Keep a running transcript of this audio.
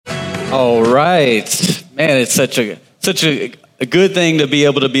All right. Man, it's such a good thing to be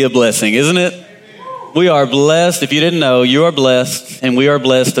able to be a blessing, isn't it? We are blessed. If you didn't know, you are blessed, and we are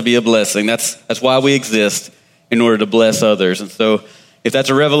blessed to be a blessing. That's why we exist, in order to bless others. And so if that's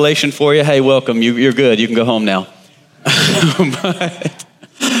a revelation for you, hey, welcome. You're good. You can go home now.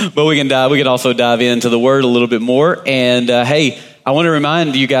 but we can also dive into the Word a little bit more. And hey, I want to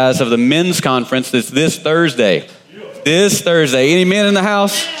remind you guys of the men's conference that's this Thursday. This Thursday. Any men in the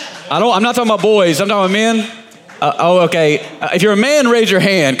house? I'm not talking about boys. I'm talking about men. Okay. If you're a man, raise your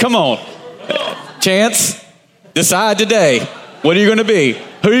hand. Come on. Chance, decide today. What are you going to be?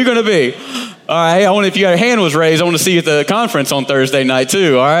 Who are you going to be? All right. If your hand was raised, I want to see you at the conference on Thursday night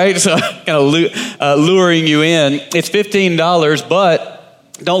too. All right. So kind of luring you in. It's $15, but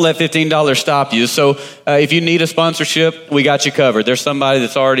don't let $15 stop you. So if you need a sponsorship, we got you covered. There's somebody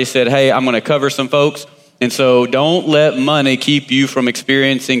that's already said, hey, I'm going to cover some folks. And so don't let money keep you from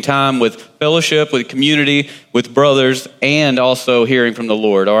experiencing time with fellowship, with community, with brothers, and also hearing from the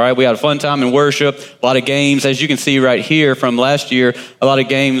Lord. All right, we had a fun time in worship, a lot of games. As you can see right here from last year, a lot of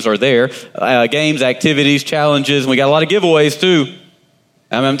games are there. Games, activities, challenges, and we got a lot of giveaways too.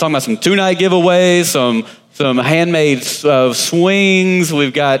 I'm talking about some 2-night giveaways, some handmade swings.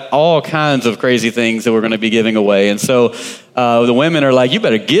 We've got all kinds of crazy things that we're going to be giving away. And so the women are like, you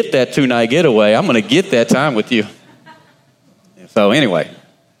better get that 2-night getaway. I'm going to get that time with you. So anyway,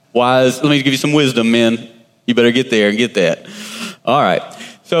 let me give you some wisdom, men. You better get there and get that. All right.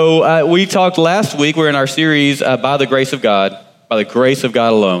 So we talked last week. We're in our series, By the Grace of God, by the grace of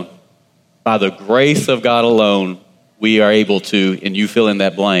God alone. By the grace of God alone, we are able to, and you fill in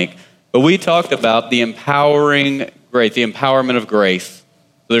that blank. But we talked about the empowering grace, the empowerment of grace. So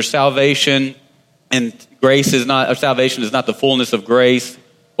there's salvation, and salvation is not the fullness of grace.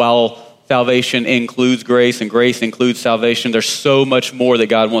 While salvation includes grace and grace includes salvation, there's so much more that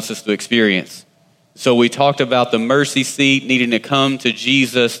God wants us to experience. So we talked about the mercy seat, needing to come to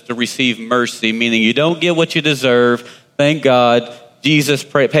Jesus to receive mercy, meaning you don't get what you deserve. Thank God. Jesus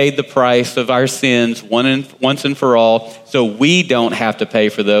paid the price of our sins once and for all, so we don't have to pay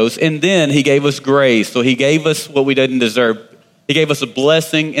for those. And then he gave us grace. So he gave us what we didn't deserve. He gave us a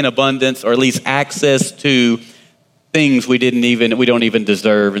blessing in abundance, or at least access to things we don't even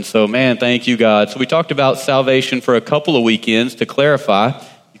deserve. And so, man, thank you, God. So we talked about salvation for a couple of weekends to clarify.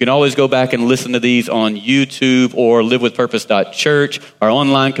 You can always go back and listen to these on YouTube or livewithpurpose.church. Our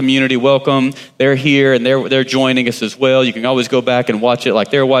online community, welcome. They're here and they're joining us as well. You can always go back and watch it like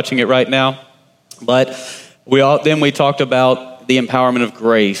they're watching it right now. But we talked about the empowerment of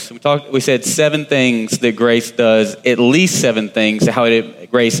grace. We said 7 things that grace does, at least 7 things, how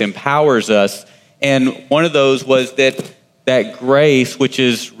grace empowers us. And one of those was that grace, which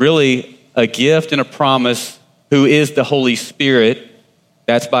is really a gift and a promise, who is the Holy Spirit.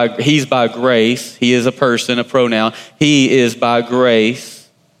 He's by grace. He is a person, a pronoun. He is by grace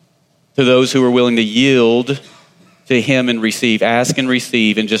to those who are willing to yield to him and receive, ask and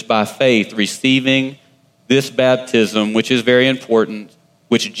receive, and just by faith, receiving this baptism, which is very important,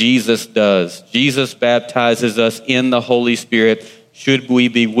 which Jesus does. Jesus baptizes us in the Holy Spirit. Should we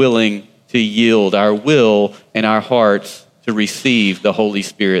be willing to yield our will and our hearts to receive the Holy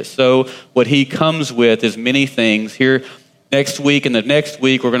Spirit? So what he comes with is many things. Here next week and the next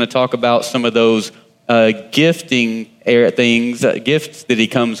week, we're going to talk about some of those gifting things, gifts that he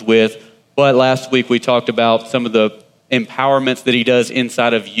comes with. But last week we talked about some of the empowerments that he does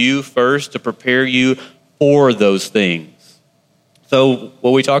inside of you first to prepare you for those things. So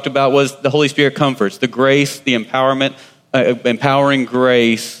what we talked about was the Holy Spirit comforts, the grace, the empowerment, empowering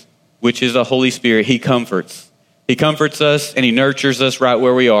grace, which is the Holy Spirit. He comforts. He comforts us and he nurtures us right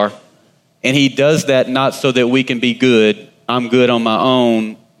where we are. And he does that not so that we can be good. I'm good on my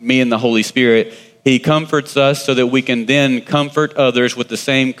own, me and the Holy Spirit. He comforts us so that we can then comfort others with the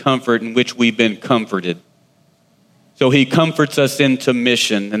same comfort in which we've been comforted. So he comforts us into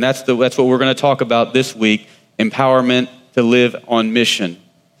mission. And that's what we're going to talk about this week, empowerment to live on mission.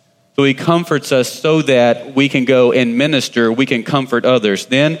 So he comforts us so that we can go and minister, we can comfort others.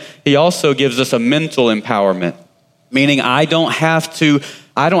 Then he also gives us a mental empowerment, meaning I don't have to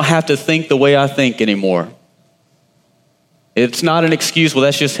think the way I think anymore. It's not an excuse, well,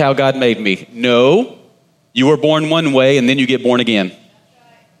 that's just how God made me. No, you were born one way and then you get born again.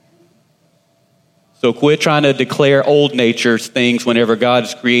 So quit trying to declare old nature's things whenever God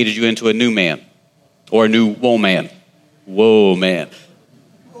has created you into a new man or a new woman. Whoa, man.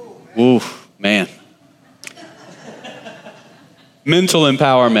 Oof, man. Mental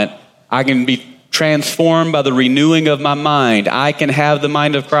empowerment. I can be transformed by the renewing of my mind. I can have the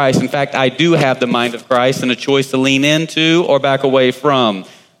mind of Christ. In fact, I do have the mind of Christ and a choice to lean into or back away from.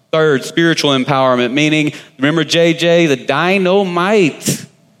 Third, spiritual empowerment, meaning, remember JJ, the dynamite.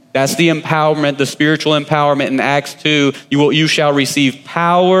 That's the empowerment, the spiritual empowerment in Acts 2. You shall receive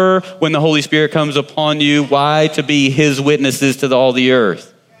power when the Holy Spirit comes upon you. Why? To be his witnesses to all the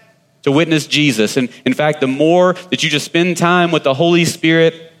earth. To witness Jesus. And in fact, the more that you just spend time with the Holy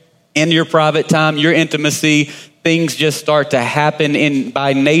Spirit in your private time, your intimacy, things just start to happen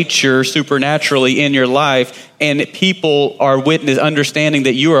by nature, supernaturally in your life. And people are understanding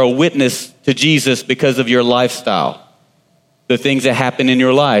that you are a witness to Jesus because of your lifestyle. The things that happen in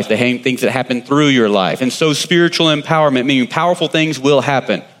your life, the things that happen through your life. And so spiritual empowerment, meaning powerful things will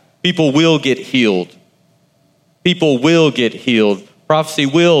happen. People will get healed. People will get healed. Prophecy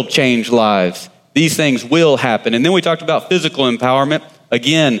will change lives. These things will happen. And then we talked about physical empowerment.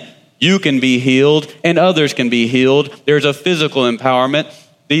 Again, you can be healed and others can be healed. There's a physical empowerment.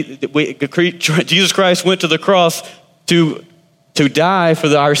 Jesus Christ went to the cross to die for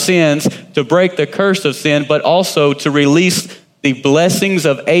our sins, to break the curse of sin, but also to release the blessings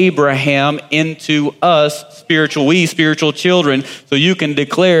of Abraham into us, spiritual children, so you can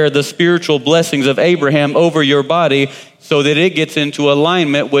declare the spiritual blessings of Abraham over your body so that it gets into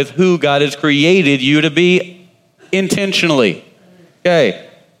alignment with who God has created you to be intentionally. Okay.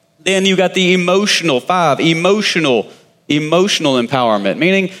 Then you got the emotional empowerment,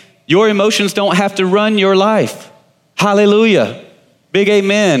 meaning your emotions don't have to run your life. Hallelujah. Big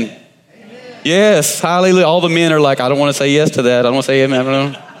amen. Amen. Yes, hallelujah. All the men are like, I don't want to say yes to that. I don't want to say amen. I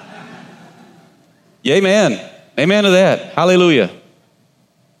don't know. Yeah, amen. Amen to that. Hallelujah.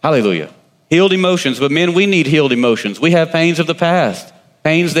 Hallelujah. Healed emotions. But men, we need healed emotions. We have pains of the past.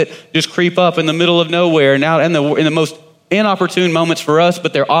 Pains that just creep up in the middle of nowhere and out in the most inopportune moments for us,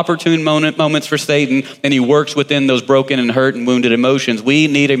 but they're opportune moments for Satan, and he works within those broken and hurt and wounded emotions. We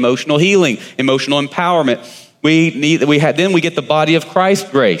need emotional healing, emotional empowerment. Then we get the body of Christ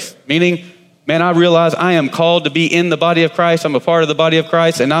grace, meaning, man, I realize I am called to be in the body of Christ. I'm a part of the body of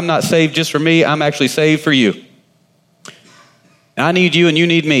Christ, and I'm not saved just for me. I'm actually saved for you. And I need you and you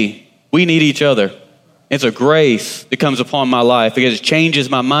need me. We need each other. It's a grace that comes upon my life because it changes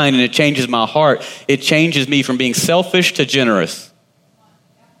my mind and it changes my heart. It changes me from being selfish to generous.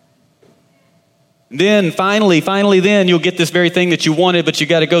 Then finally, then you'll get this very thing that you wanted, but you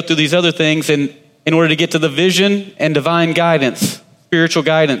got to go through these other things in order to get to the vision and divine guidance, spiritual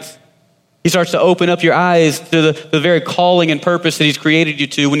guidance. He starts to open up your eyes to the very calling and purpose that he's created you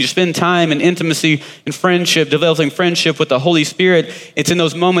to. When you spend time in intimacy and friendship, developing friendship with the Holy Spirit, it's in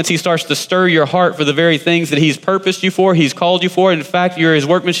those moments he starts to stir your heart for the very things that he's purposed you for, he's called you for. In fact, you're his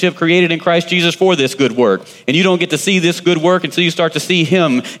workmanship created in Christ Jesus for this good work. And you don't get to see this good work until you start to see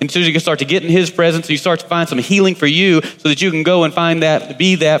him, until you can start to get in his presence and you start to find some healing for you so that you can go and find that,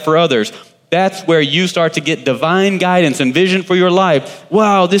 be that for others. That's where you start to get divine guidance and vision for your life.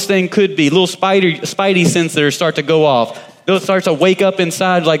 Wow, this thing could be. Little spidey sensors start to go off. It starts to wake up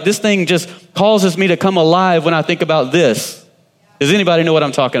inside like this thing just causes me to come alive when I think about this. Does anybody know what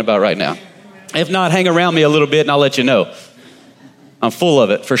I'm talking about right now? If not, hang around me a little bit and I'll let you know. I'm full of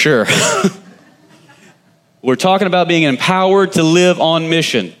it for sure. We're talking about being empowered to live on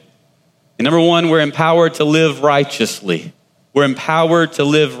mission. And number one, we're empowered to live righteously. We're empowered to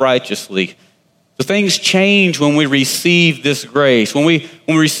live righteously. So things change when we receive this grace. When we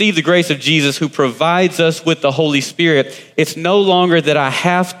receive the grace of Jesus who provides us with the Holy Spirit, it's no longer that I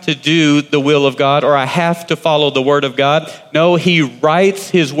have to do the will of God or I have to follow the word of God. No, he writes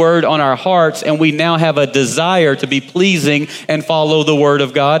his word on our hearts and we now have a desire to be pleasing and follow the word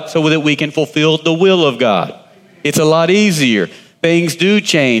of God so that we can fulfill the will of God. It's a lot easier. Things do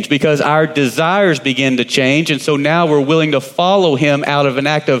change because our desires begin to change. And so now we're willing to follow him out of an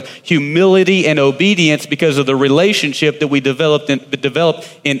act of humility and obedience because of the relationship that we developed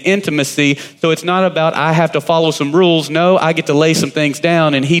in intimacy. So it's not about I have to follow some rules. No, I get to lay some things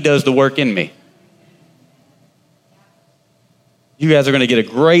down and he does the work in me. You guys are going to get a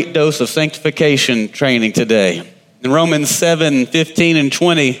great dose of sanctification training today. In Romans 7:15 and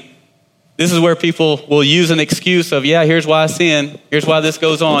 20, this is where people will use an excuse of, yeah, here's why I sin. Here's why this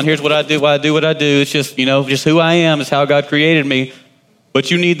goes on. Here's what I do, why I do what I do. It's just, just who I am. It's how God created me. But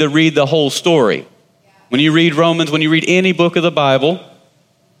you need to read the whole story. When you read Romans, when you read any book of the Bible,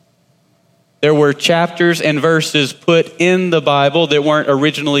 there were chapters and verses put in the Bible that weren't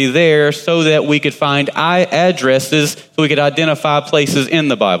originally there so that we could find addresses so we could identify places in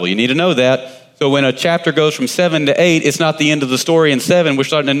the Bible. You need to know that. So when a chapter goes from 7 to 8, it's not the end of the story in 7. We're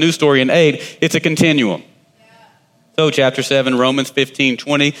starting a new story in 8. It's a continuum. So chapter 7, Romans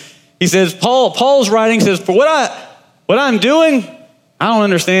 15:20, he says, Paul's writing says, for what I'm doing, I don't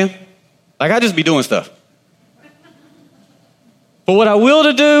understand. Like I just be doing stuff. For what I will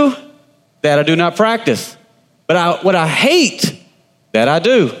to do, that I do not practice. But what I hate, that I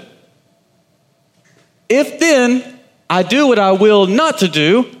do. If then I do what I will not to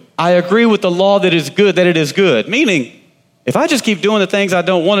do, I agree with the law that is good, that it is good. Meaning, if I just keep doing the things I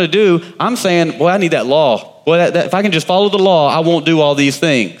don't want to do, I'm saying, boy, I need that law. Boy, if I can just follow the law, I won't do all these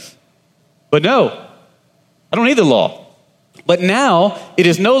things. But no, I don't need the law. But now it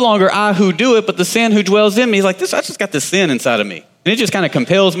is no longer I who do it, but the sin who dwells in me. He's like, I just got this sin inside of me. And it just kind of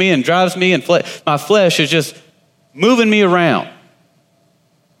compels me and drives me, and my flesh is just moving me around.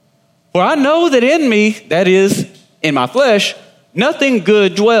 For I know that in me, that is, in my flesh, nothing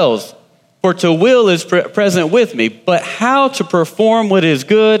good dwells. For to will is present with me. But how to perform what is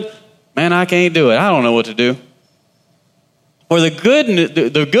good, man, I can't do it. I don't know what to do. For the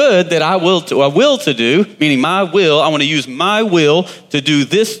good that I will to do, meaning my will, I want to use my will to do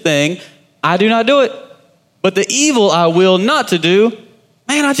this thing, I do not do it. But the evil I will not to do,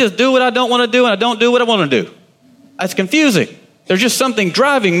 man, I just do what I don't want to do, and I don't do what I want to do. That's confusing. There's just something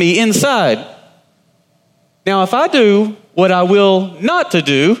driving me inside. Now, if I do what I will not to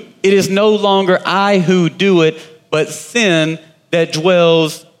do, it is no longer I who do it, but sin that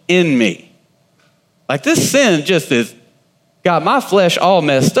dwells in me. Like this sin just is got my flesh all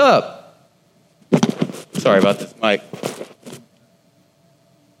messed up. Sorry about this, Mike.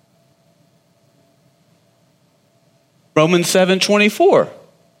 Romans 7:24.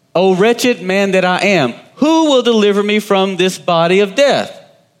 O wretched man that I am, who will deliver me from this body of death?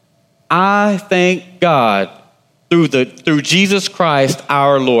 I thank God through Jesus Christ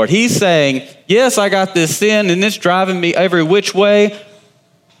our Lord. He's saying, yes, I got this sin and it's driving me every which way,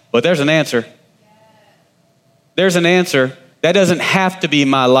 but there's an answer. There's an answer. That doesn't have to be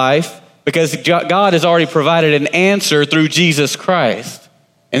my life because God has already provided an answer through Jesus Christ.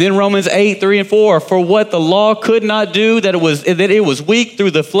 And then Romans 8:3-4, for what the law could not do, that it was weak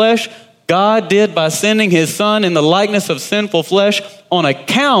through the flesh, God did by sending his son in the likeness of sinful flesh on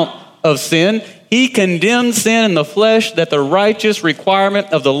account of sin. He condemned sin in the flesh that the righteous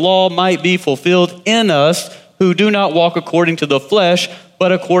requirement of the law might be fulfilled in us who do not walk according to the flesh,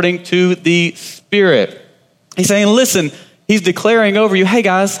 but according to the Spirit. He's saying, listen, he's declaring over you, hey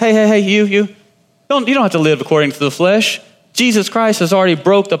guys, hey, you don't have to live according to the flesh. Jesus Christ has already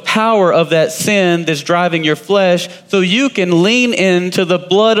broke the power of that sin that's driving your flesh, so you can lean into the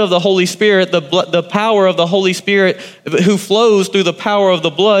blood of the Holy Spirit, the power of the Holy Spirit who flows through the power of the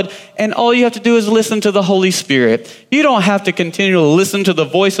blood, and all you have to do is listen to the Holy Spirit. You don't have to continue to listen to the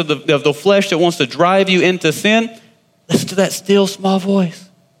voice of the flesh that wants to drive you into sin. Listen to that still small voice,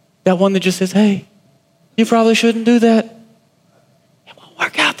 that one that just says, hey, you probably shouldn't do that. It won't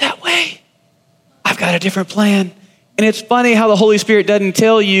work out that way. I've got a different plan. And it's funny how the Holy Spirit doesn't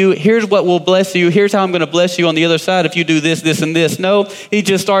tell you, here's what will bless you. Here's how I'm going to bless you on the other side if you do this, this, and this. No, he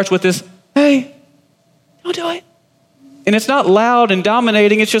just starts with this, hey, don't do it. And it's not loud and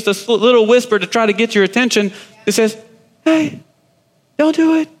dominating. It's just a little whisper to try to get your attention. It says, hey, don't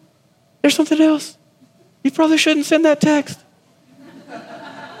do it. There's something else. You probably shouldn't send that text.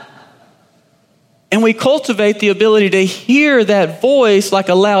 And we cultivate the ability to hear that voice like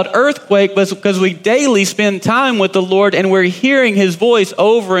a loud earthquake because we daily spend time with the Lord and we're hearing his voice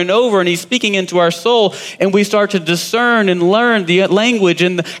over and over and he's speaking into our soul and we start to discern and learn the language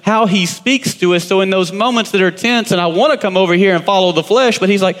and how he speaks to us. So in those moments that are tense and I want to come over here and follow the flesh, but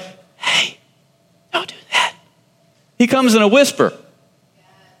he's like, hey, don't do that. He comes in a whisper.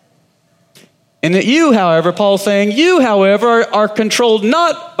 And that you, however, Paul's saying, you, however, are controlled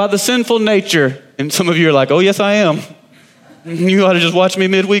not by the sinful nature. And some of you are like, oh, yes, I am. You ought to just watch me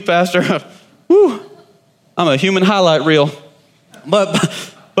midweek, Pastor. Whew. I'm a human highlight reel.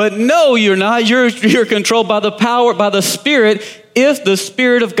 But no, you're not. You're controlled by the power, by the Spirit, if the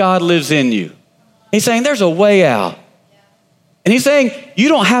Spirit of God lives in you. He's saying there's a way out. And he's saying you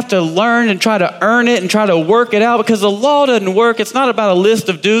don't have to learn and try to earn it and try to work it out because the law doesn't work. It's not about a list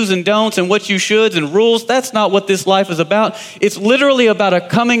of do's and don'ts and what you shoulds and rules. That's not what this life is about. It's literally about a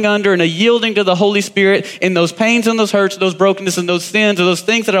coming under and a yielding to the Holy Spirit in those pains and those hurts, those brokenness and those sins or those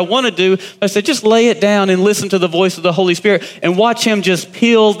things that I want to do. I said, just lay it down and listen to the voice of the Holy Spirit and watch him just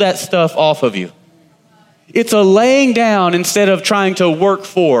peel that stuff off of you. It's a laying down instead of trying to work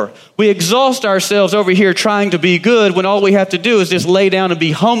for. We exhaust ourselves over here trying to be good when all we have to do is just lay down and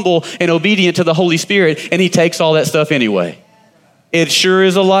be humble and obedient to the Holy Spirit, and he takes all that stuff anyway. It sure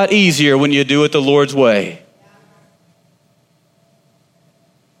is a lot easier when you do it the Lord's way.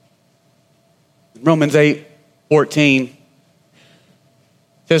 Romans 8:14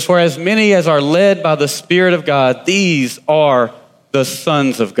 says, for as many as are led by the Spirit of God, these are the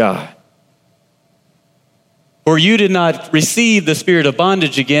sons of God. For you did not receive the spirit of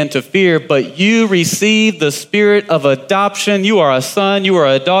bondage again to fear, but you received the spirit of adoption. You are a son, you are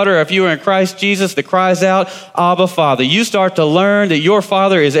a daughter. If you are in Christ Jesus, that cries out, Abba, Father. You start to learn that your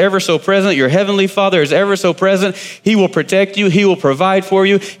Father is ever so present. Your heavenly Father is ever so present. He will protect you. He will provide for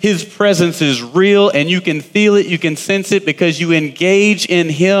you. His presence is real, and you can feel it. You can sense it because you engage in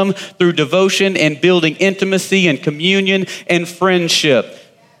Him through devotion and building intimacy and communion and friendship.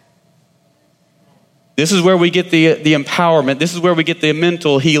 This is where we get the empowerment. This is where we get the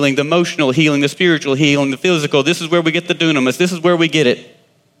mental healing, the emotional healing, the spiritual healing, the physical. This is where we get the dunamis. This is where we get it.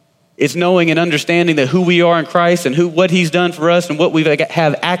 It's knowing and understanding that who we are in Christ and what He's done for us and what we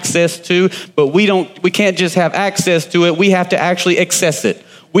have access to. But we can't just have access to it. We have to actually access it.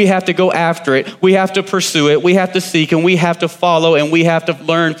 We have to go after it. We have to pursue it. We have to seek, and we have to follow, and we have to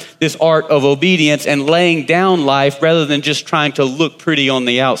learn this art of obedience and laying down life rather than just trying to look pretty on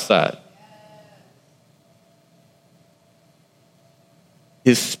the outside.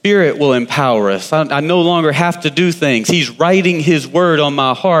 His Spirit will empower us. I no longer have to do things. He's writing His word on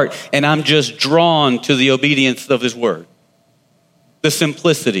my heart, and I'm just drawn to the obedience of His word. The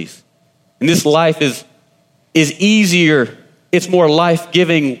simplicities. And this life is easier. It's more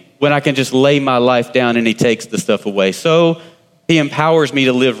life-giving when I can just lay my life down and He takes the stuff away. So He empowers me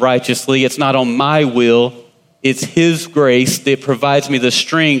to live righteously. It's not on my will. It's His grace that provides me the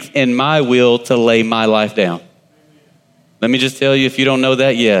strength in my will to lay my life down. Let me just tell you, if you don't know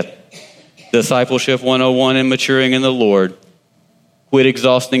that yet, Discipleship 101 and maturing in the Lord, quit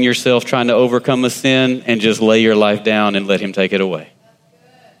exhausting yourself trying to overcome a sin and just lay your life down and let Him take it away.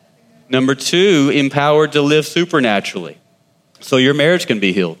 Number 2, empowered to live supernaturally. So your marriage can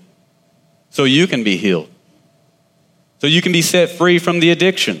be healed. So you can be healed. So you can be set free from the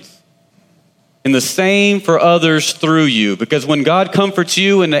addictions. And the same for others through you. Because when God comforts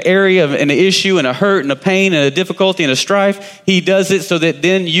you in an area of an issue and a hurt and a pain and a difficulty and a strife, He does it so that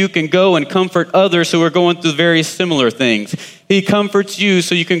then you can go and comfort others who are going through very similar things. He comforts you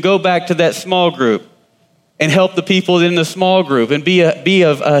so you can go back to that small group and help the people in the small group and be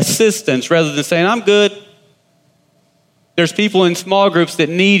of assistance rather than saying, I'm good. There's people in small groups that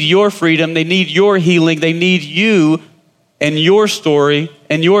need your freedom. They need your healing. They need you and your story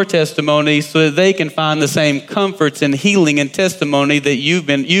and your testimony so that they can find the same comforts and healing and testimony that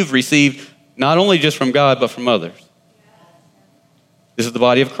you've received, not only just from God, but from others. This is the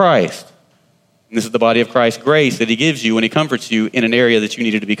body of Christ. And this is the body of Christ's grace that He gives you when He comforts you in an area that you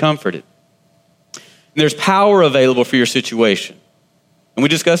needed to be comforted. And there's power available for your situation. And we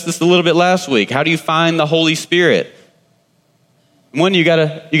discussed this a little bit last week. How do you find the Holy Spirit? One, you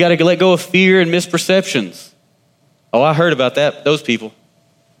gotta let go of fear and misperceptions. Oh, I heard about that, those people.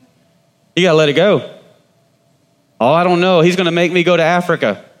 You got to let it go. Oh, I don't know. He's going to make me go to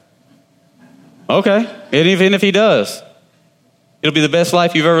Africa. Okay. And even if He does, it'll be the best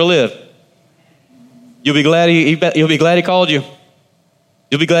life you've ever lived. You'll be glad you'll be glad He called you.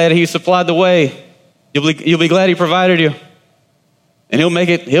 You'll be glad He supplied the way. You'll be glad He provided you. And He'll make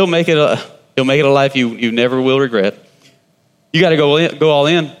it a life you never will regret. You got to go all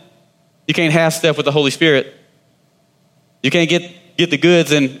in. You can't half step with the Holy Spirit. You can't get the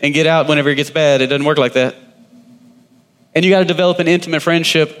goods and get out whenever it gets bad. It doesn't work like that. And you got to develop an intimate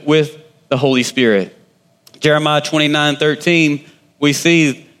friendship with the Holy Spirit. Jeremiah 29:13, we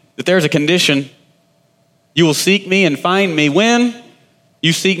see that there's a condition. You will seek me and find me when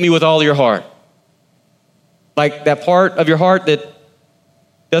you seek me with all your heart. Like that part of your heart that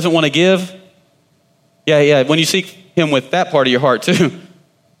doesn't want to give. Yeah. When you seek Him with that part of your heart too,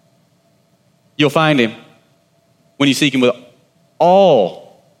 you'll find Him. When you seek Him with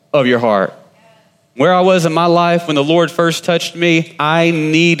all of your heart. Where I was in my life when the Lord first touched me, I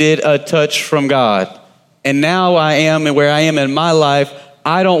needed a touch from God. And now I am and where I am in my life,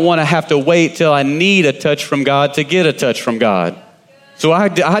 I don't want to have to wait till I need a touch from God to get a touch from God. So I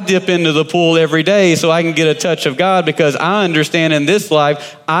dip into the pool every day so I can get a touch of God because I understand in this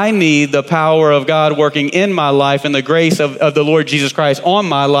life, I need the power of God working in my life and the grace of the Lord Jesus Christ on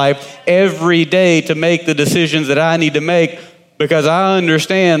my life every day to make the decisions that I need to make because I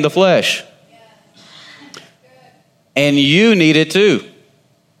understand the flesh. And you need it too.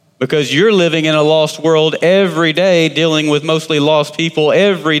 Because you're living in a lost world every day, dealing with mostly lost people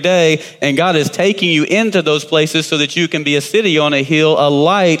every day, and God is taking you into those places so that you can be a city on a hill, a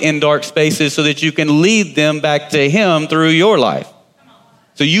light in dark spaces, so that you can lead them back to Him through your life.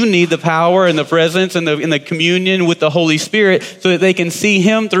 So you need the power and the presence and the communion with the Holy Spirit so that they can see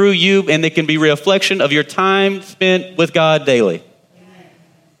Him through you and they can be a reflection of your time spent with God daily.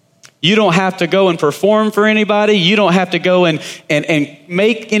 You don't have to go and perform for anybody. You don't have to go and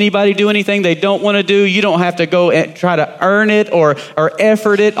make anybody do anything they don't want to do. You don't have to go and try to earn it or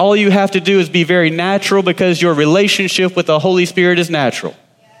effort it. All you have to do is be very natural because your relationship with the Holy Spirit is natural.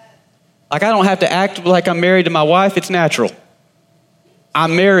 Like, I don't have to act like I'm married to my wife. It's natural.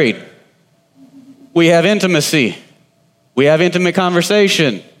 I'm married. We have intimacy. We have intimate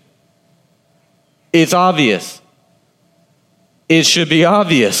conversation. It's obvious. It should be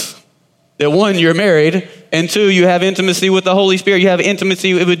obvious that one, you're married, and two, you have intimacy with the Holy Spirit. You have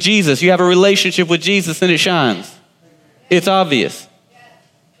intimacy with Jesus. You have a relationship with Jesus, and it shines. It's obvious.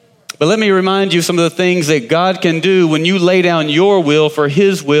 But let me remind you some of the things that God can do when you lay down your will for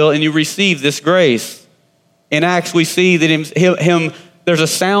his will and you receive this grace. In Acts, we see that there's a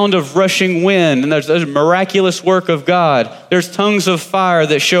sound of rushing wind, and there's a miraculous work of God. There's tongues of fire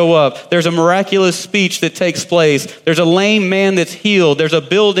that show up. There's a miraculous speech that takes place. There's a lame man that's healed. There's a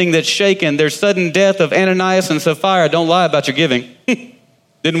building that's shaken. There's sudden death of Ananias and Sapphira. Don't lie about your giving.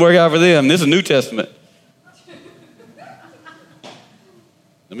 Didn't work out for them. This is New Testament.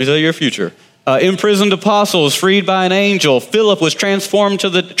 Let me tell you your future. Imprisoned apostles freed by an angel. Philip was transported to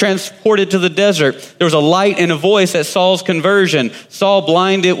the desert. There was a light and a voice at Saul's conversion. Saul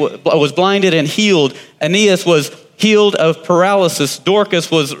was blinded and healed. Aeneas was healed of paralysis.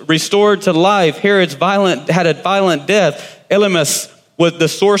 Dorcas was restored to life. Herod had a violent death. Elymas, the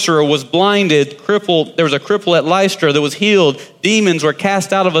sorcerer, was blinded, crippled. There was a cripple at Lystra that was healed. Demons were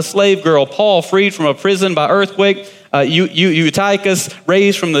cast out of a slave girl. Paul freed from a prison by earthquake. Eutychus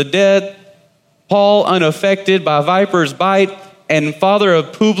raised from the dead. Paul unaffected by viper's bite, and father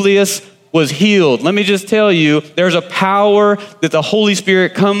of Publius was healed. Let me just tell you, there's a power that the Holy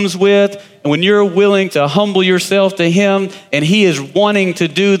Spirit comes with, and when you're willing to humble yourself to him, and he is wanting to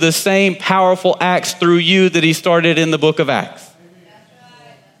do the same powerful acts through you that he started in the book of Acts.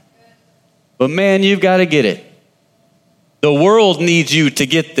 But man, you've got to get it. The world needs you to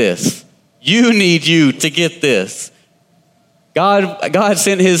get this. You need you to get this. God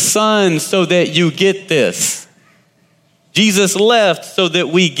sent his son so that you get this. Jesus left so that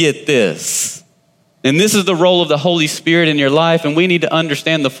we get this. And this is the role of the Holy Spirit in your life, and we need to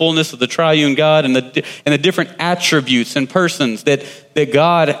understand the fullness of the triune God and the different attributes and persons that the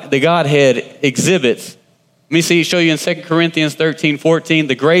Godhead exhibits. Let me show you in 2 Corinthians 13:14,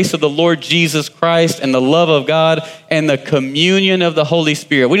 the grace of the Lord Jesus Christ and the love of God and the communion of the Holy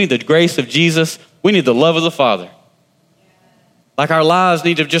Spirit. We need the grace of Jesus. We need the love of the Father. Like, our lives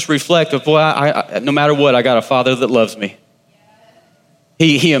need to just reflect of, boy, no matter what, I got a Father that loves me.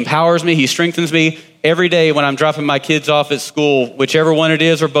 He empowers me. He strengthens me. Every day when I'm dropping my kids off at school, whichever one it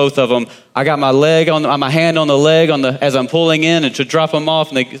is or both of them, I got my hand on the leg as I'm pulling in and to drop them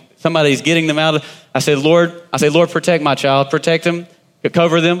off, and somebody's getting them out. I say, Lord, protect my child. Protect them.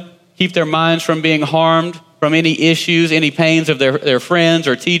 Cover them. Keep their minds from being harmed, from any issues, any pains of their friends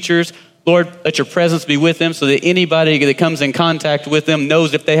or teachers. Lord, let your presence be with them so that anybody that comes in contact with them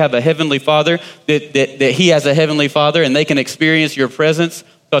knows if they have a heavenly Father, that he has a heavenly Father and they can experience your presence.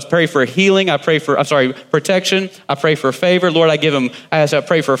 So I pray for healing. I pray for, protection. I pray for favor. Lord, I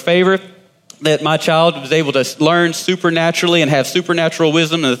pray for favor that my child was able to learn supernaturally and have supernatural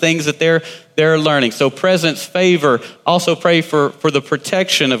wisdom in the things that they're learning. So presence, favor. Also pray for the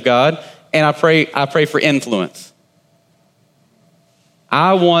protection of God. And I pray for influence.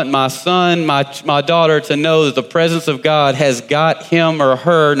 I want my son, my daughter to know that the presence of God has got him or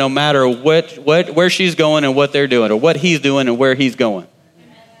her no matter where she's going and what they're doing, or what he's doing and where he's going.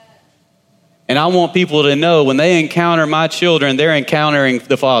 And I want people to know when they encounter my children, they're encountering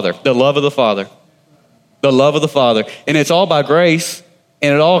the Father, the love of the Father, the love of the Father. And it's all by grace.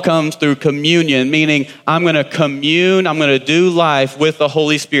 And it all comes through communion, meaning I'm going to commune, I'm going to do life with the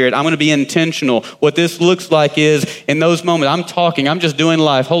Holy Spirit. I'm going to be intentional. What this looks like is, in those moments, I'm just doing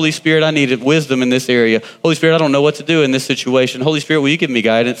life. Holy Spirit, I needed wisdom in this area. Holy Spirit, I don't know what to do in this situation. Holy Spirit, will you give me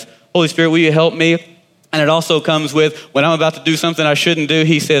guidance? Holy Spirit, will you help me? And it also comes with, when I'm about to do something I shouldn't do,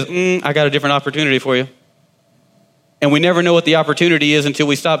 he says, I got a different opportunity for you. And we never know what the opportunity is until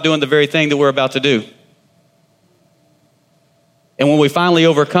we stop doing the very thing that we're about to do. And when we finally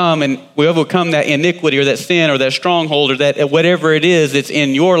overcome that iniquity or that sin or that stronghold or that whatever it is that's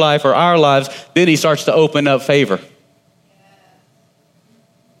in your life or our lives, then he starts to open up favor.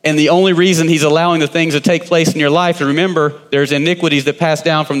 And the only reason he's allowing the things to take place in your life, to remember, there's iniquities that pass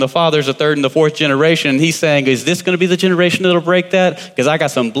down from the fathers, the third and the fourth generation. And he's saying, is this going to be the generation that'll break that? Because I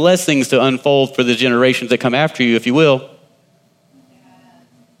got some blessings to unfold for the generations that come after you, if you will.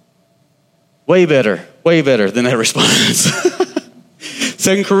 Way better than that response.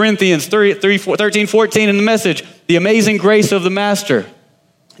 2 Corinthians 13, 14 in the Message, the amazing grace of the Master.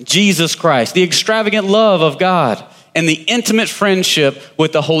 Jesus Christ, the extravagant love of God, and the intimate friendship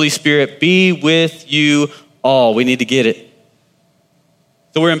with the Holy Spirit be with you all. We need to get it.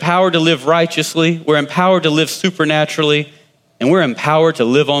 So we're empowered to live righteously, we're empowered to live supernaturally, and we're empowered to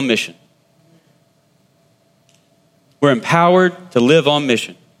live on mission. We're empowered to live on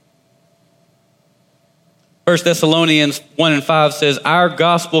mission. 1 Thessalonians 1:5 says, our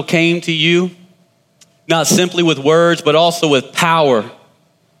gospel came to you not simply with words, but also with power,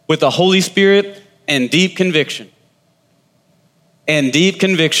 with the Holy Spirit and deep conviction. And deep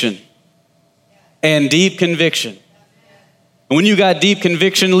conviction. And deep conviction. And when you got deep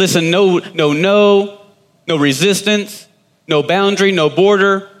conviction, listen, no resistance, no boundary, no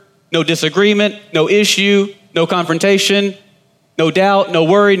border, no disagreement, no issue, no confrontation, no doubt, no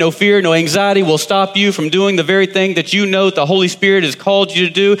worry, no fear, no anxiety will stop you from doing the very thing that you know the Holy Spirit has called you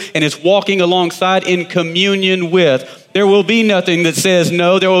to do and is walking alongside in communion with. There will be nothing that says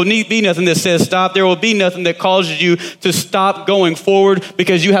no. There will be nothing that says stop. There will be nothing that causes you to stop going forward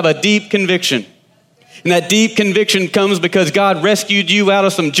because you have a deep conviction. And that deep conviction comes because God rescued you out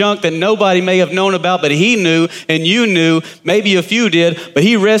of some junk that nobody may have known about, but he knew and you knew, maybe a few did, but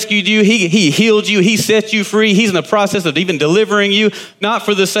he rescued you, he healed you, he set you free. He's in the process of even delivering you, not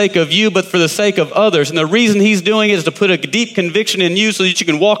for the sake of you, but for the sake of others. And the reason he's doing it is to put a deep conviction in you so that you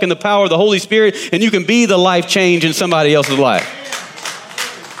can walk in the power of the Holy Spirit and you can be the life change in somebody else's life.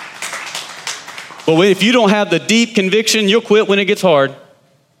 But if you don't have the deep conviction, you'll quit when it gets hard.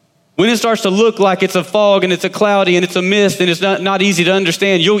 When it starts to look like it's a fog and it's a cloudy and it's a mist and it's not easy to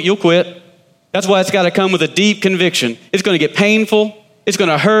understand, you'll quit. That's why it's got to come with a deep conviction. It's going to get painful. It's going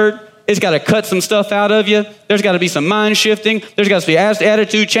to hurt. It's got to cut some stuff out of you. There's got to be some mind shifting. There's got to be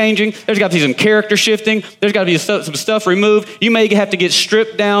attitude changing. There's got to be some character shifting. There's got to be some stuff removed. You may have to get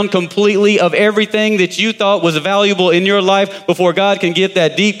stripped down completely of everything that you thought was valuable in your life before God can get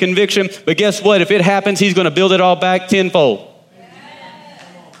that deep conviction. But guess what? If it happens, he's going to build it all back tenfold.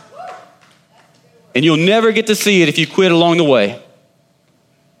 And you'll never get to see it if you quit along the way.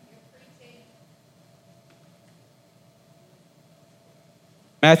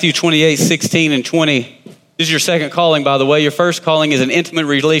 Matthew 28:16 and 20. This is your second calling, by the way. Your first calling is an intimate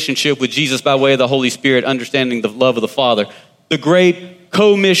relationship with Jesus by way of the Holy Spirit, understanding the love of the Father. The great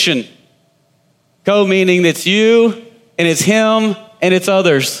co-mission. Co-meaning it's you and it's him and it's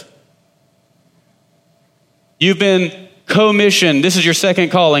others. You've been co-missioned. This is your second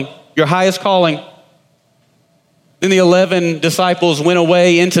calling, your highest calling. Then the 11 disciples went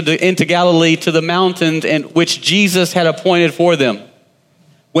away into Galilee to the mountains which Jesus had appointed for them.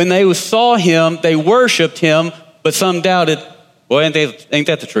 When they saw him, they worshiped him, but some doubted. Well, ain't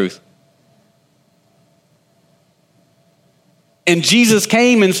that the truth? And Jesus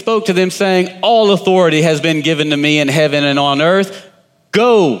came and spoke to them saying, all authority has been given to me in heaven and on earth.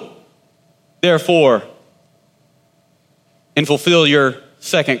 Go, therefore, and fulfill your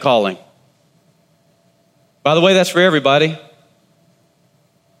second calling. By the way, that's for everybody.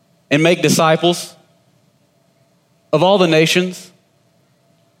 And make disciples of all the nations.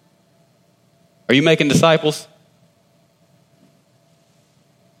 Are you making disciples?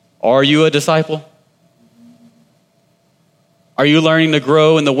 Are you a disciple? Are you learning to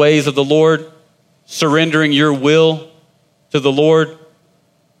grow in the ways of the Lord, surrendering your will to the Lord?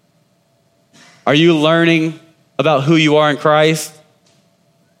 Are you learning about who you are in Christ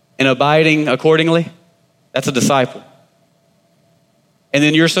and abiding accordingly? That's a disciple. And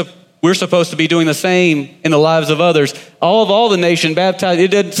then we're supposed to be doing the same in the lives of others. All the nation baptized.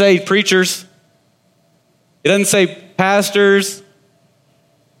 It doesn't say preachers. It doesn't say pastors.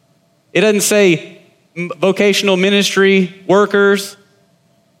 It doesn't say vocational ministry workers.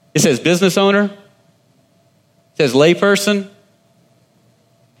 It says business owner. It says layperson.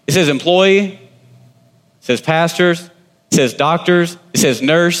 It says employee. It says pastors. It says doctors. It says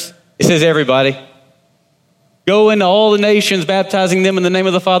nurse. It says everybody. Go into all the nations, baptizing them in the name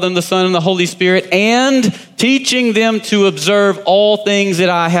of the Father and the Son and the Holy Spirit, and teaching them to observe all things that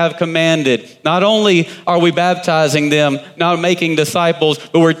I have commanded. Not only are we baptizing them, not making disciples,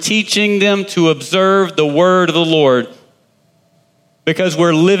 but we're teaching them to observe the word of the Lord. Because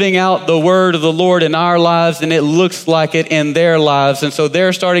we're living out the word of the Lord in our lives, and it looks like it in their lives. And so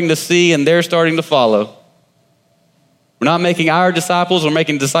they're starting to see and they're starting to follow. We're not making our disciples, we're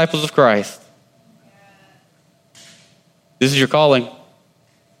making disciples of Christ. This is your calling.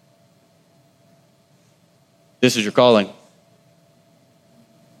 This is your calling.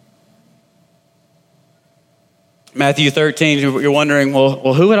 Matthew 13, you're wondering,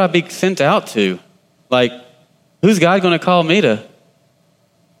 well, who would I be sent out to? Like, who's God going to call me to?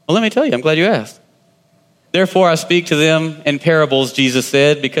 Well, let me tell you, I'm glad you asked. Therefore I speak to them in parables, Jesus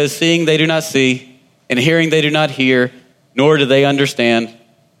said, because seeing they do not see, and hearing they do not hear, nor do they understand.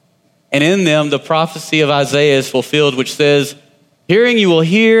 And in them the prophecy of Isaiah is fulfilled, which says, hearing you will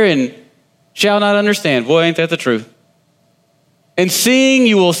hear and shall not understand. Boy, ain't that the truth. And seeing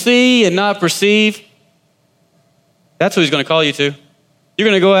you will see and not perceive. That's who he's going to call you to. You're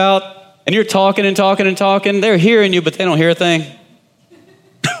going to go out and you're talking and talking and talking. They're hearing you, but they don't hear a thing.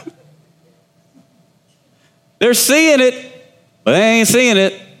 They're seeing it, but they ain't seeing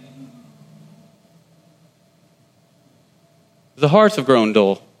it. The hearts have grown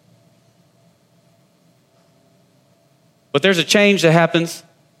dull. But there's a change that happens.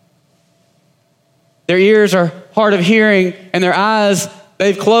 Their ears are hard of hearing, and their eyes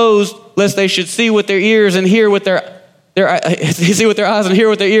they've closed, lest they should see with their ears and hear with their see with their eyes and hear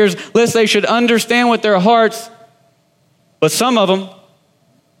with their ears, lest they should understand with their hearts. But some of them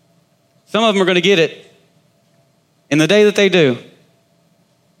are going to get it. In the day that they do,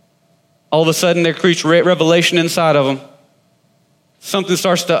 all of a sudden there creates revelation inside of them. Something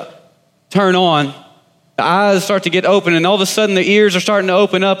starts to turn on. The eyes start to get open, and all of a sudden the ears are starting to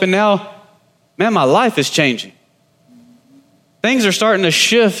open up, and now, man, my life is changing. Things are starting to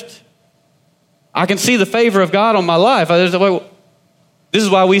shift. I can see the favor of God on my life. This is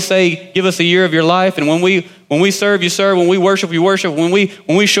why we say, give us a year of your life. And when we serve, you serve. When we worship, you worship. When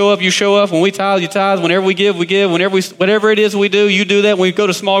we show up, you show up. When we tithe, you tithe. Whenever we give, we give. Whatever it is we do, you do that. When we go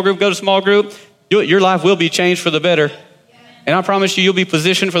to small group, go to small group. Your life will be changed for the better. And I promise you'll be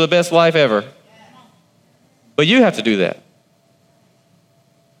positioned for the best life ever. But you have to do that.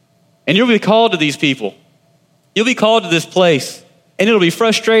 And you'll be called to these people. You'll be called to this place. And it'll be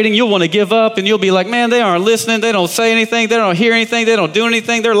frustrating. You'll want to give up, and you'll be like, man, they aren't listening. They don't say anything. They don't hear anything. They don't do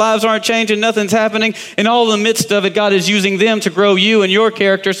anything. Their lives aren't changing. Nothing's happening. And all in the midst of it, God is using them to grow you and your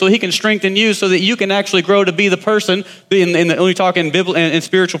character so he can strengthen you so that you can actually grow to be the person, when we talk in Bible and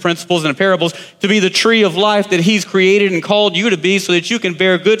spiritual principles and parables, to be the tree of life that he's created and called you to be so that you can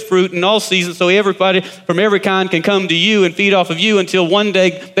bear good fruit in all seasons so everybody from every kind can come to you and feed off of you until one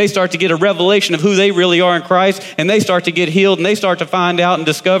day they start to get a revelation of who they really are in Christ, and they start to get healed, and they start to find out and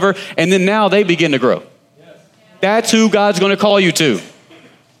discover, and then now they begin to grow. That's who God's going to call you to.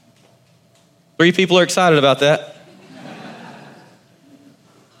 3 people are excited about that.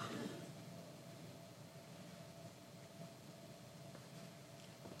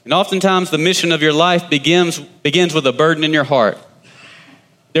 And oftentimes the mission of your life begins with a burden in your heart.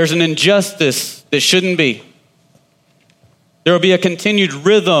 There's an injustice that shouldn't be. There will be a continued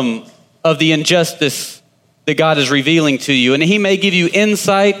rhythm of the injustice that God is revealing to you. And he may give you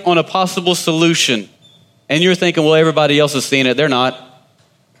insight on a possible solution. And you're thinking, well, everybody else is seeing it. They're not.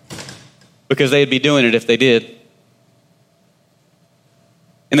 Because they'd be doing it if they did.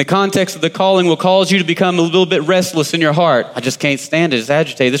 In the context of the calling will cause you to become a little bit restless in your heart. I just can't stand it. It's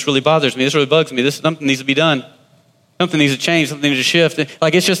agitated. This really bothers me. This really bugs me. Something needs to be done. Something needs to change. Something needs to shift.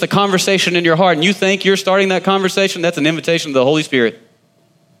 Like it's just a conversation in your heart. And you think you're starting that conversation. That's an invitation to the Holy Spirit.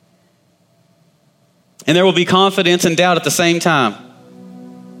 And there will be confidence and doubt at the same time.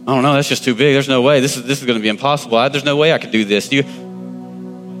 I don't know, that's just too big. There's no way. This is going to be impossible. There's no way I could do this.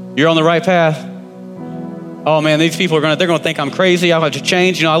 You're on the right path. Oh man, these people they're going to think I'm crazy. I'll have to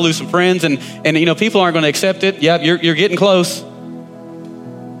change. I'll lose some friends, and people aren't going to accept it. Yeah, you're getting close.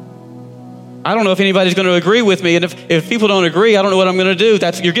 I don't know if anybody's going to agree with me, and if people don't agree, I don't know what I'm going to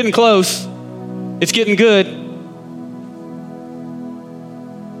do. You're getting close. It's getting good.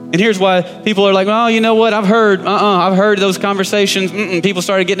 And here's why people are like, oh, you know what? I've heard those conversations. People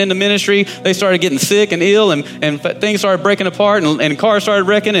started getting into ministry. They started getting sick and ill, and things started breaking apart, and cars started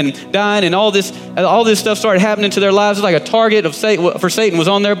wrecking and dying, and all this stuff started happening to their lives. It's like a target for Satan was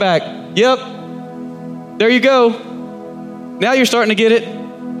on their back. Yep. There you go. Now you're starting to get it.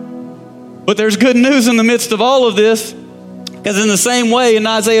 But there's good news in the midst of all of this, because in the same way in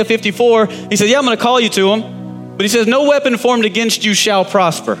Isaiah 54, he says, yeah, I'm going to call you to him. But he says, no weapon formed against you shall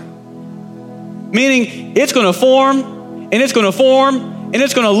prosper. Meaning it's going to form, and it's going to form, and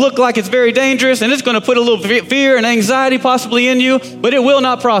it's going to look like it's very dangerous, and it's going to put a little fear and anxiety possibly in you, but it will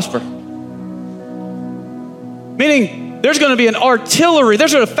not prosper. Meaning there's going to be an artillery. There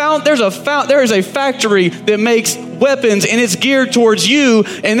is a factory that makes weapons, and it's geared towards you,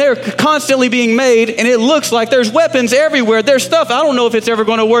 and they're constantly being made, and it looks like there's weapons everywhere. There's stuff. I don't know if it's ever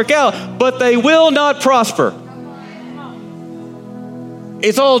going to work out, but they will not prosper.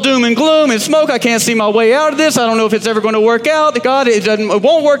 It's all doom and gloom and smoke. I can't see my way out of this. I don't know if it's ever going to work out. God, it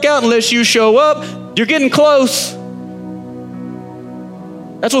won't work out unless you show up. You're getting close.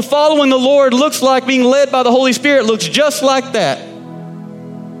 That's what following the Lord looks like. Being led by the Holy Spirit looks just like that.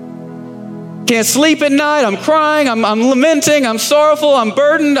 can't sleep at night. I'm crying. I'm lamenting. I'm sorrowful. I'm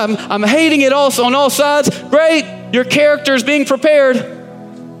burdened. I'm hating it all on all sides. Great. Your character is being prepared.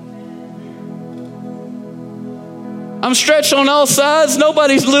 I'm stretched on all sides.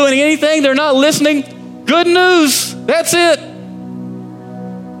 Nobody's doing anything. They're not listening. Good news. That's it.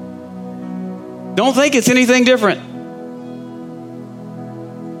 Don't think it's anything different.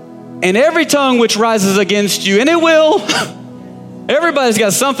 And every tongue which rises against you, and it will, everybody's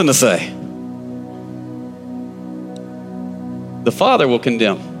got something to say. The Father will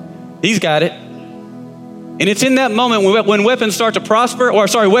condemn. He's got it. And it's in that moment when weapons start to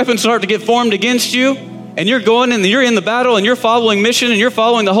weapons start to get formed against you, and you're going and you're in the battle and you're following mission and you're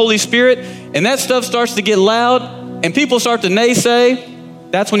following the Holy Spirit, and that stuff starts to get loud and people start to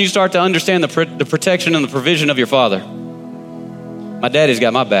naysay. That's when you start to understand the protection and the provision of your Father. My daddy's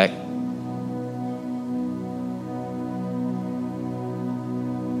got my back.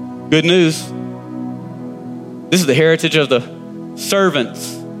 Good news. This is the heritage of the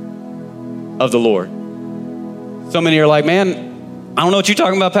servants of the Lord. So many are like, man, I don't know what you're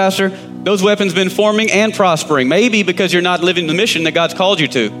talking about, Pastor. Those weapons been forming and prospering. Maybe because you're not living the mission that God's called you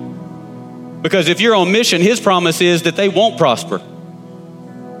to. Because if you're on mission, his promise is that they won't prosper.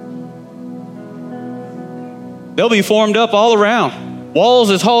 They'll be formed up all around.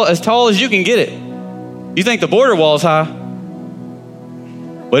 Walls as tall as you can get it. You think the border wall's high,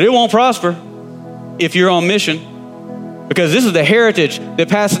 but it won't prosper if you're on mission. Because this is the heritage that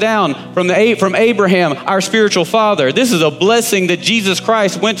passed down from Abraham, our spiritual father. This is a blessing that Jesus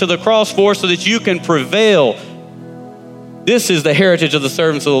Christ went to the cross for so that you can prevail. This is the heritage of the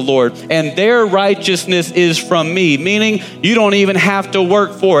servants of the Lord. And their righteousness is from me, meaning you don't even have to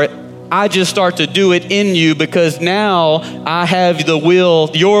work for it. I just start to do it in you because now I have the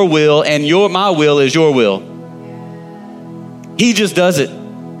will, your will, and my will is your will. He just does it.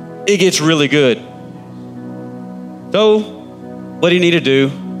 It gets really good. So, what do you need to do?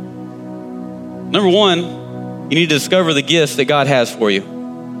 Number one, you need to discover the gifts that God has for you.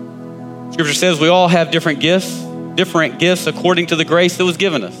 Scripture says we all have different gifts according to the grace that was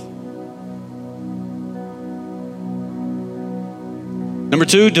given us. Number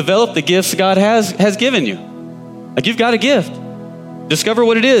two, develop the gifts God has given you. Like you've got a gift. Discover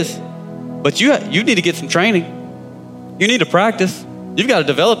what it is. But you need to get some training. You need to practice. You've got to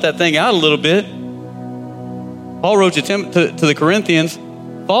develop that thing out a little bit. Paul wrote to the Corinthians,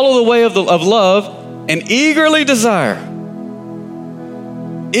 follow the way of love and eagerly desire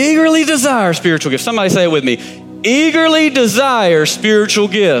spiritual gifts. Somebody say it with me. Eagerly desire spiritual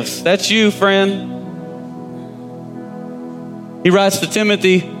gifts. That's you, friend. He writes to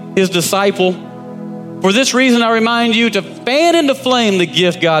Timothy, his disciple, for this reason I remind you to fan into flame the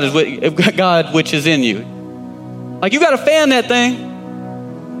gift God which is in you. Like you got to fan that thing.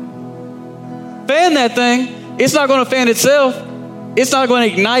 Fan that thing. It's not going to fan itself. It's not going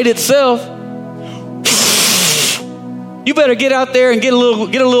to ignite itself. You better get out there and get a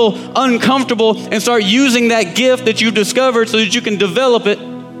little uncomfortable and start using that gift that you've discovered so that you can develop it.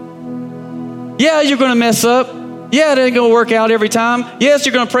 Yeah, you're going to mess up. Yeah, it ain't going to work out every time. Yes,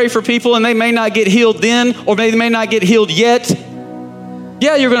 you're going to pray for people and they may not get healed then, or they may not get healed yet.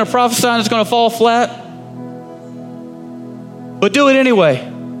 Yeah, you're going to prophesy and it's going to fall flat. But do it anyway.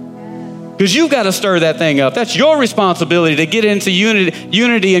 Because you've got to stir that thing up. That's your responsibility to get into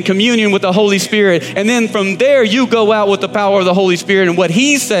unity and communion with the Holy Spirit. And then from there, you go out with the power of the Holy Spirit and what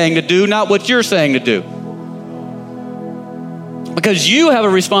he's saying to do, not what you're saying to do. Because you have a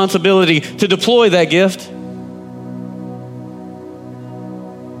responsibility to deploy that gift.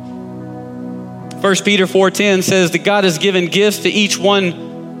 1 Peter 4:10 says that God has given gifts to each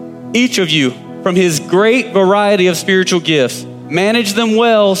of you from his great variety of spiritual gifts. Manage them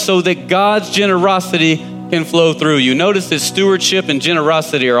well so that God's generosity can flow through you. Notice that stewardship and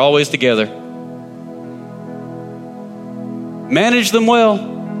generosity are always together. Manage them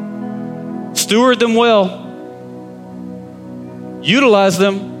well. Steward them well. Utilize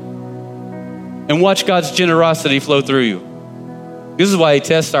them and watch God's generosity flow through you. This is why he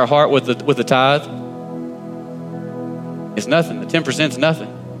tests our heart with the tithe. It's nothing. The 10% is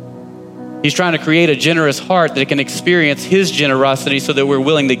nothing. He's trying to create a generous heart that can experience his generosity so that we're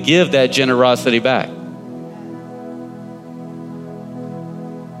willing to give that generosity back.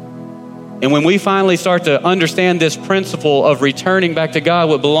 And when we finally start to understand this principle of returning back to God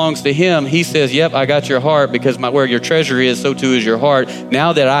what belongs to him, he says, yep, I got your heart because where your treasure is, so too is your heart.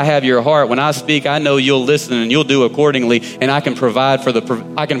 Now that I have your heart, when I speak, I know you'll listen and you'll do accordingly, and I can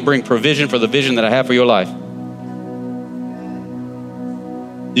I can bring provision for the vision that I have for your life.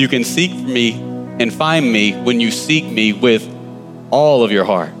 You can seek me and find me when you seek me with all of your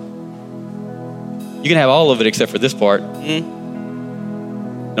heart. You can have all of it except for this part.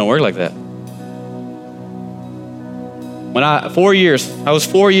 Don't work like that. When I was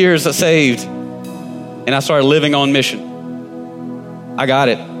 4 years saved, and I started living on mission. I got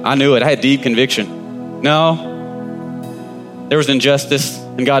it. I knew it. I had deep conviction. No, there was injustice,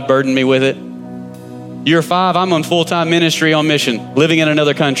 and God burdened me with it. Year 5, I'm on full-time ministry on mission, living in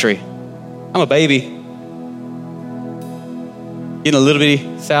another country. I'm a baby, getting a little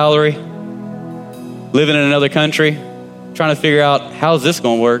bitty salary, living in another country, trying to figure out, how's this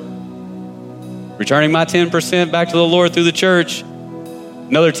going to work? Returning my 10% back to the Lord through the church.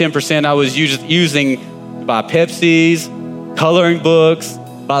 Another 10% I was using to buy Pepsis, coloring books,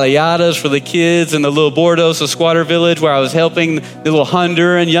 balayadas for the kids in the little Bordeaux squatter village where I was helping the little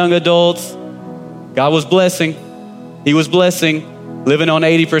Hunter and young adults. God was blessing. He was blessing. Living on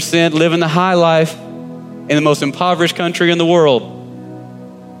 80%, living the high life in the most impoverished country in the world.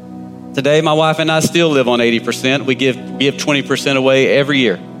 Today, my wife and I still live on 80%. We give 20% away every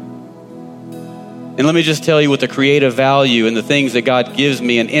year. And let me just tell you, with the creative value and the things that God gives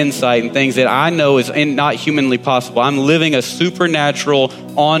me and insight and things that I know is not humanly possible, I'm living a supernatural,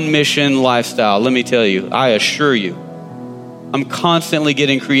 on-mission lifestyle. Let me tell you, I assure you, I'm constantly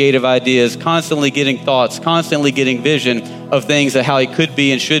getting creative ideas, constantly getting thoughts, constantly getting vision of things of how it could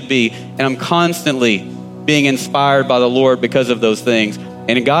be and should be. And I'm constantly being inspired by the Lord because of those things.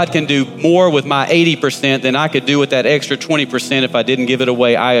 And God can do more with my 80% than I could do with that extra 20% if I didn't give it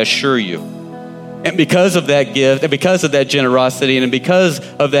away, I assure you. And because of that gift, and because of that generosity, and because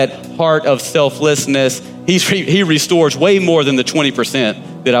of that heart of selflessness, He restores way more than the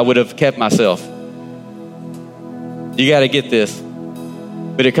 20% that I would have kept myself. You got to get this.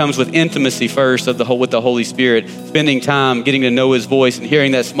 But it comes with intimacy first with the Holy Spirit, spending time getting to know His voice and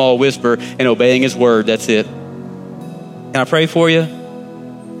hearing that small whisper and obeying His word. That's it. Can I pray for you?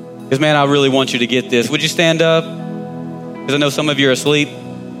 Because, man, I really want you to get this. Would you stand up? Because I know some of you are asleep.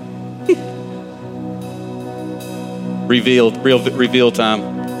 Reveal time.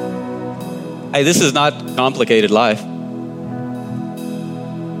 Hey, this is not complicated life.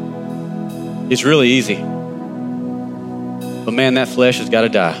 It's really easy. But man, that flesh has got to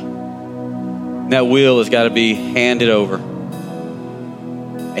die. And that will has got to be handed over.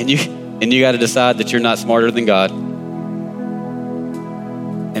 And you got to decide that you're not smarter than God.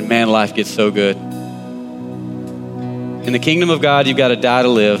 And man, life gets so good. In the kingdom of God, you've got to die to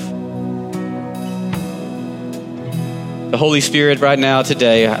live. The Holy Spirit right now,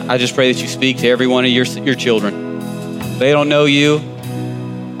 today, I just pray that you speak to every one of your children. If they don't know you,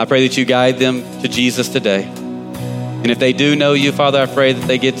 I pray that you guide them to Jesus today. And if they do know you, Father, I pray that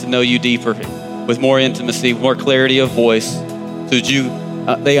they get to know you deeper with more intimacy, more clarity of voice, so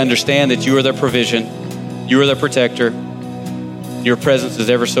that they understand that you are their provision, you are their protector, your presence is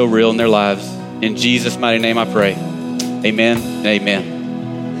ever so real in their lives. In Jesus' mighty name I pray. Amen and amen.